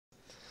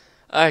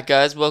Alright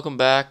guys, welcome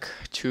back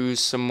to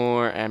some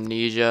more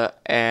Amnesia,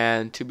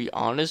 and to be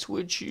honest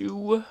with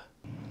you,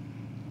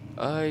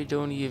 I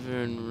don't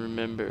even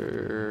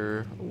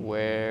remember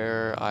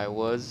where I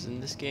was in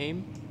this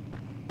game.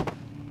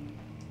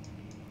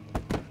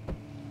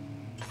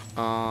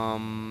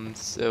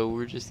 So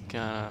we're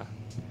gonna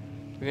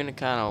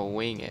kinda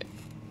wing it.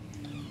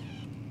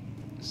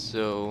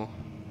 So,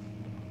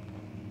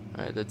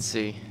 alright, let's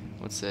see.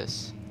 What's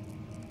this?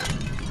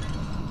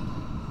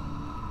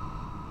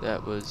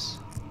 That was...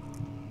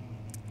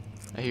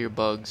 I hear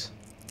bugs.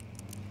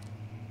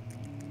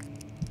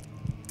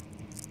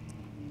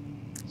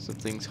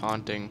 Something's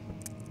haunting.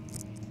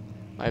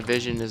 My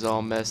vision is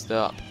all messed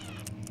up.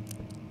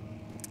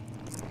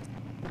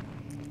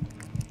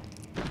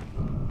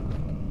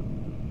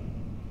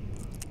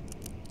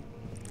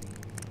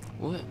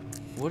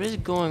 What is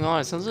going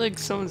on? It sounds like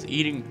someone's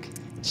eating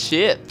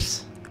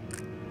chips.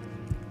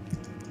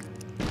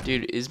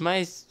 Dude, is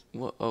my...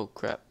 What? Oh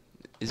crap.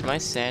 Is my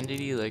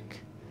sanity like...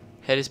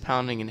 Head is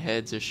pounding and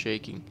heads are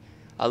shaking.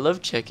 I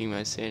love checking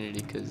my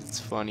sanity because it's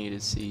funny to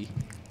see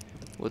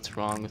what's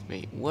wrong with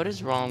me. What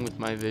is wrong with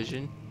my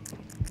vision?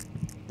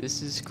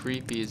 This is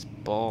creepy as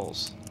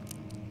balls.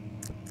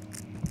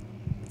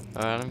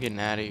 Alright, I'm getting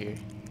out of here.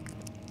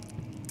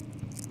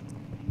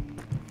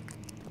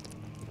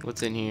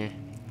 What's in here?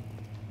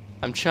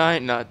 I'm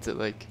trying not to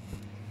like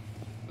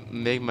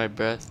make my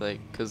breath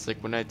cause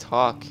when I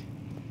talk,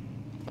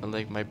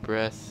 my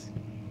breath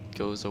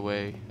goes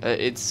away.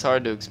 It's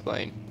hard to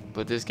explain,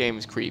 but this game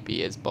is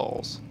creepy as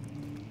balls.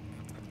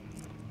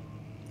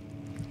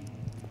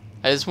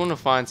 I just want to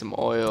find some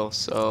oil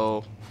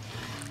so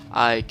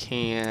I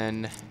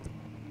can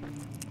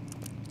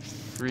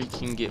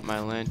freaking get my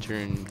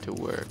lantern to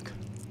work.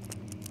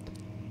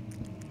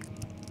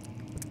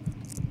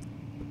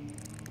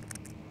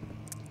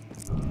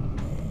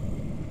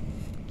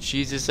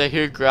 Jesus, I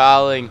hear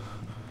growling.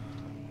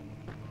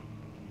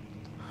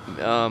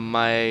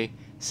 My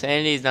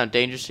sanity is now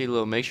dangerously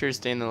low. Make sure to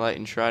stay in the light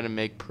and try to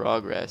make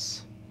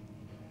progress.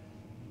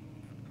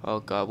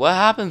 Oh god, what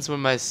happens when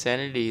my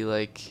sanity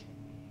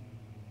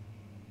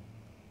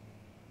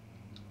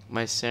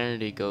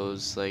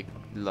goes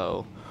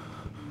low?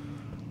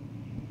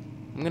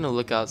 I'm gonna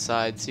look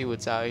outside, see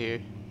what's out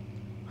here.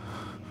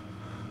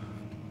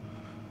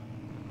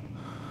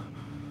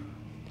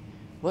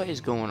 What is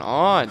going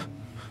on?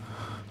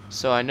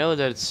 So I know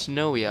that it's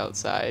snowy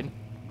outside.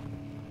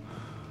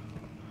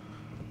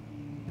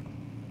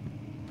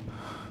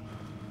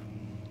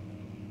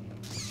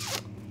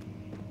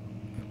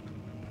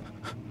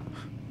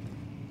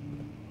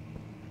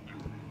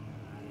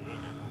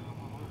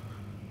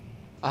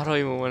 I don't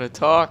even want to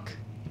talk.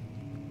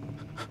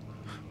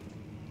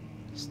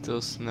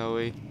 Still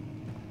snowy.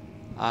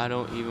 I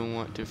don't even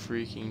want to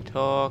freaking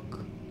talk.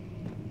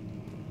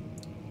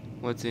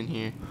 What's in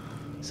here?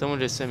 Someone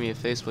just sent me a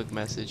Facebook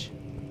message.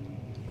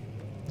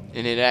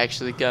 And it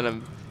actually kind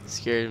of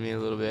scared me a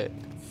little bit.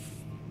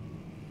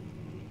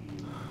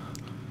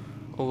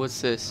 Oh,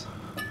 what's this?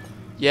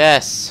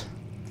 Yes!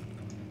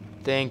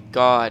 Thank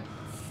God.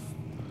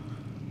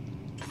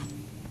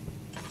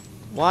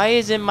 Why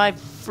isn't my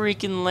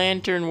freaking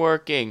lantern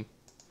working?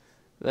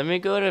 Let me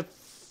go to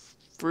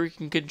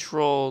freaking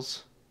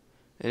controls.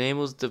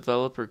 Enables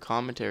developer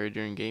commentary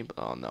during game.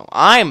 Oh no,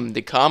 I'm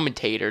the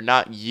commentator,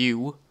 not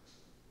you.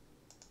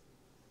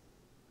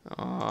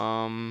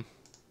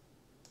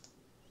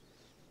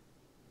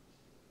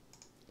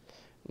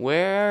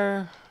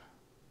 Where?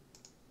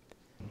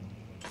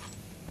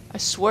 I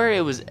swear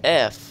it was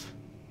F.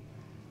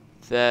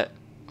 That.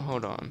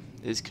 Hold on.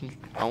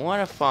 I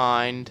want to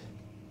find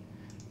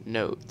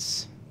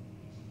notes.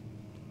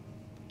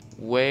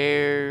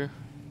 Where?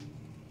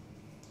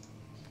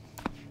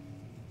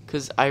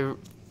 Because I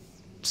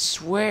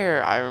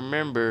swear I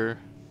remember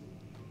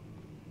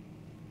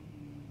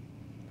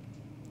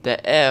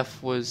that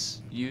F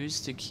was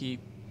used to keep.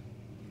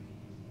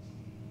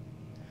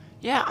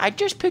 Yeah, I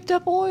just picked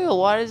up oil.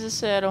 Why does it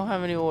say I don't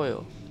have any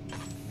oil?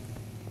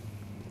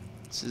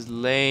 This is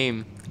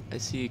lame. I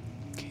see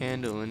a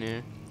candle in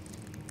here.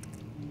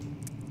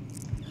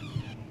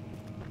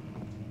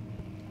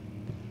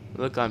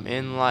 Look, I'm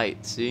in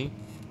light, see?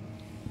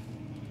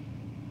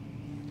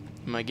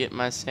 Am I getting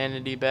my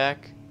sanity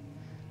back?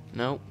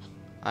 Nope.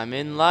 I'm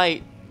in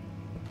light.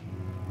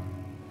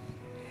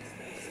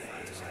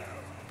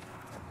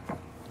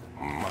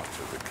 Much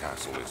of the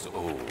castle is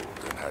old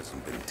and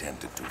hasn't been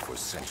tended to for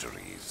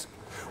centuries.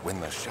 When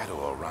the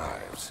shadow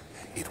arrives,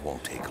 it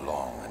won't take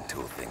long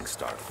until things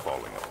start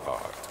falling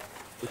apart.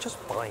 We're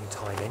just buying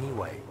time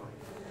anyway.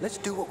 Let's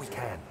do what we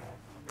can.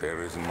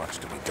 There isn't much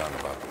to be done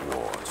about the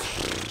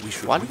wars. We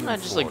should Why didn't I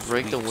just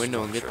break the weak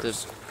window and get the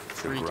structures.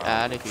 freak The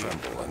out ground of will here?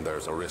 tremble, and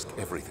there's a risk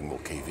everything will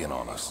cave in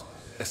on us,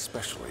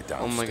 especially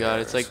downstairs. Oh my god,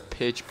 it's like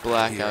pitch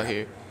black out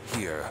here.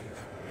 Here,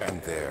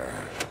 and there.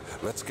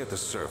 Let's get the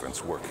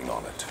servants working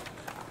on it.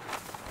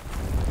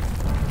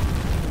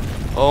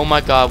 Oh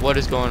my god, what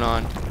is going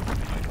on?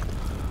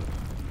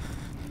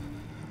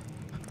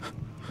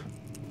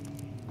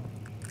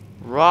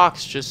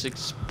 Rocks just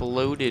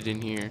exploded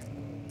in here.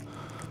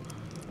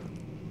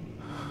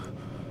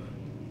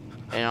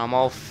 And I'm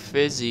all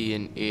fizzy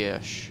and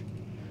ish.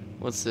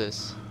 What's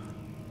this?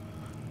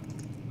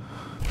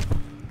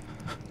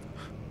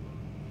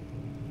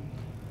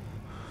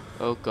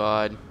 Oh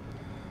god.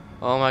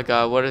 Oh my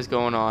god, what is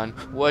going on?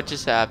 What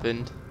just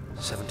happened?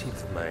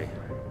 17th of May,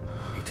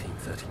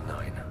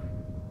 1839.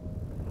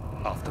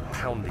 After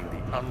pounding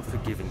the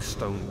unforgiving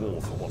stone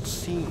wall for what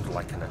seemed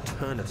like an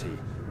eternity,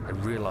 I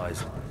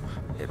realized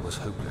it was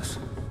hopeless.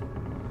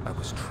 I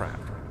was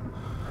trapped.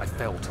 I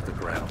fell to the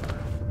ground,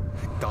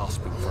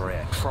 gasping for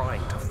air,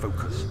 trying to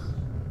focus.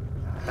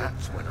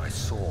 That's when I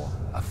saw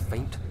a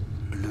faint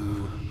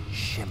blue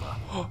shimmer.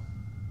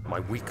 My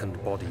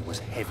weakened body was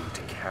heavy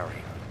to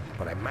carry,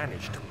 but I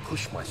managed to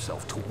push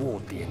myself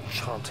toward the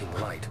enchanting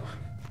light.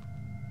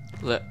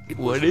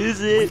 What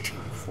is it? Waiting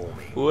for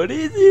me. What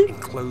is it?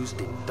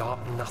 Enclosed in dark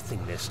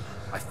nothingness,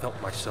 I felt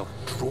myself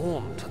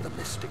drawn to the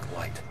mystic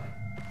light.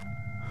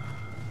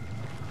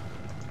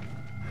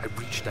 I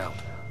reached out,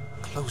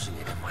 closing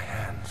it in my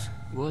hands.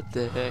 What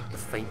the heck? The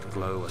faint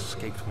glow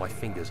escaped my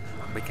fingers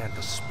and began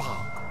to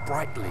spark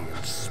brightly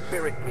and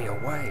spirit me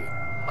away,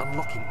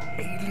 unlocking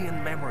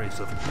alien memories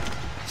of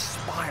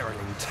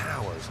spiraling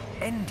towers,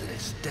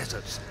 endless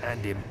deserts,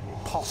 and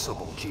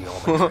impossible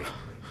geometry.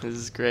 This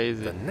is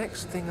crazy. The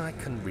next thing I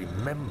can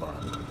remember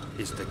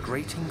is the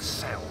grating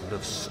sound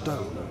of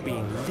stone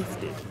being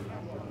lifted,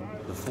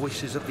 the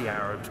voices of the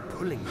Arabs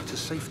pulling me to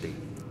safety,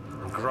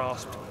 and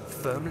grasped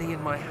firmly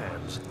in my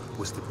hands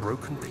was the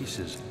broken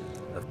pieces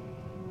of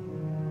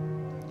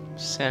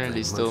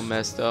Sanity's still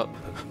messed up.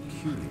 a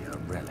peculiar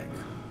relic.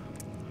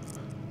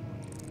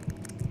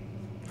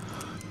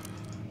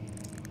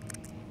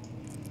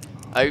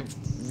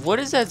 What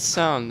is that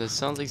sound? That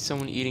sounds like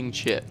someone eating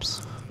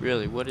chips.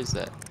 Really, what is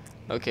that?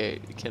 Okay,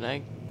 can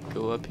I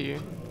go up here?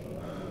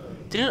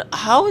 Didn't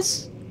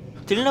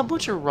a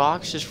bunch of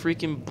rocks just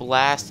freaking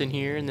blast in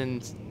here and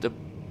then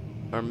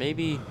or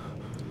maybe,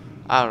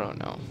 I don't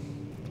know.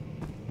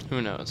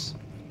 Who knows?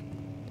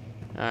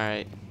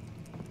 Alright.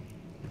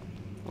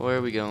 Where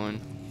are we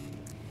going?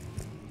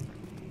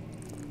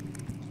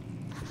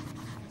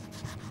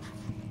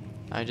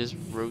 I just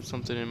wrote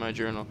something in my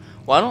journal.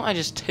 Why don't I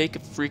just take a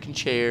freaking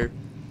chair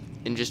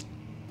and just...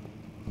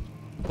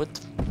 What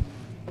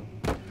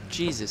the...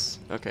 Jesus.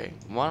 Okay.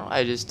 Why don't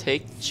I just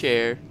take the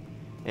chair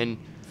and...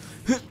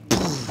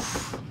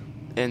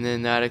 and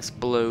then that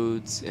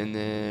explodes and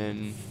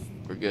then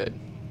we're good.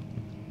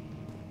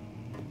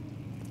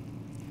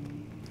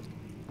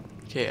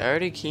 Okay, I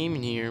already came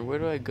in here. Where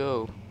do I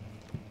go?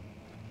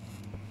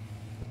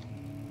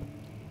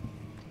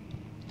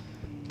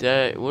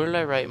 Where did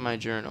I write in my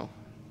journal?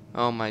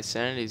 Oh, my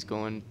sanity's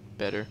going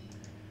better.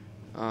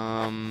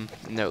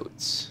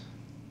 Notes.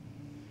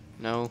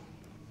 No.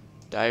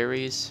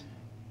 Diaries.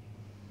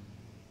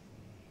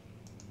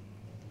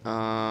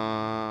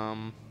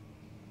 Yeah,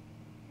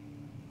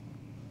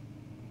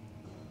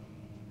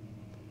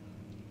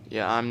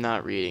 I'm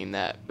not reading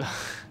that.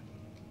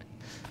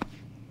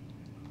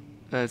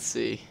 Let's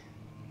see.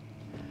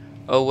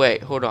 Oh,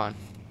 wait, hold on.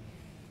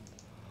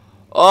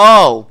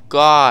 Oh,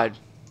 God.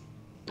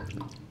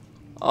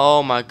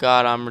 Oh my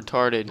god, I'm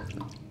retarded.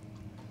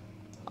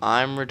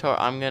 I'm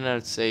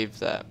gonna save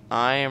that.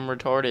 I am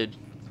retarded.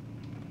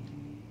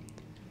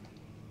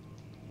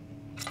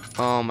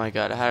 Oh my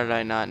god, how did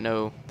I not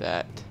know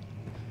that?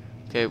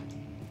 Okay.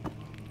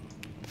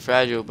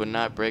 Fragile but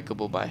not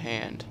breakable by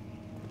hand.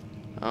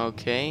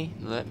 Okay,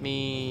 let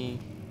me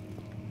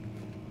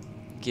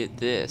get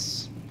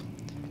this.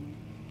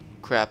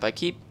 Crap, I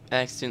keep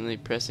accidentally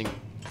pressing.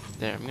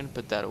 There, I'm gonna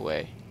put that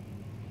away.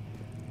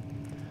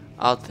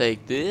 I'll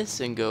take this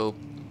and go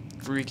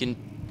freaking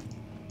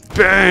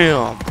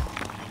BAM!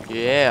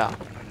 Yeah.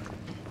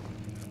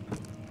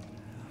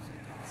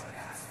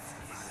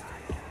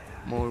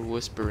 More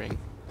whispering.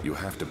 You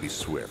have to be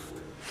swift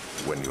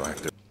when you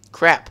activate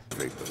Crap.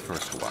 the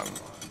first one.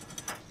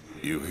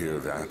 You hear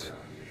that?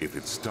 If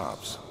it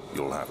stops,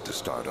 you'll have to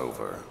start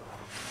over.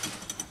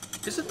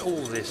 Isn't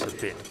all this a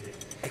bit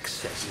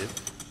excessive?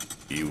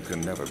 You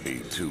can never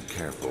be too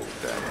careful,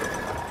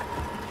 Daniel.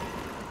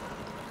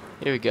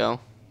 Here we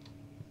go.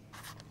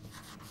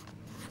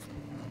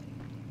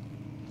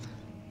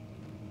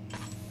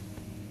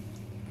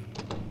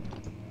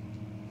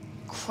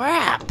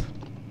 Crap!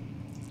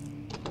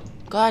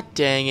 God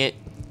dang it.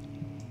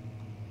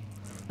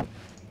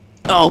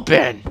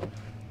 Open!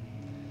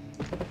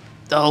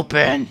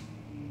 Open!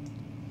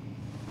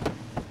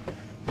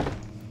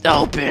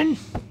 Open!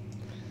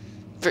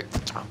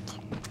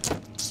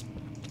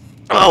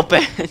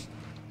 Open!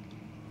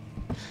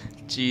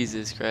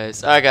 Jesus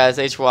Christ. Alright guys,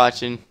 thanks for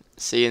watching.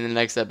 See you in the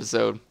next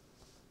episode.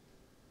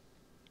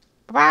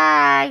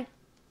 Bye!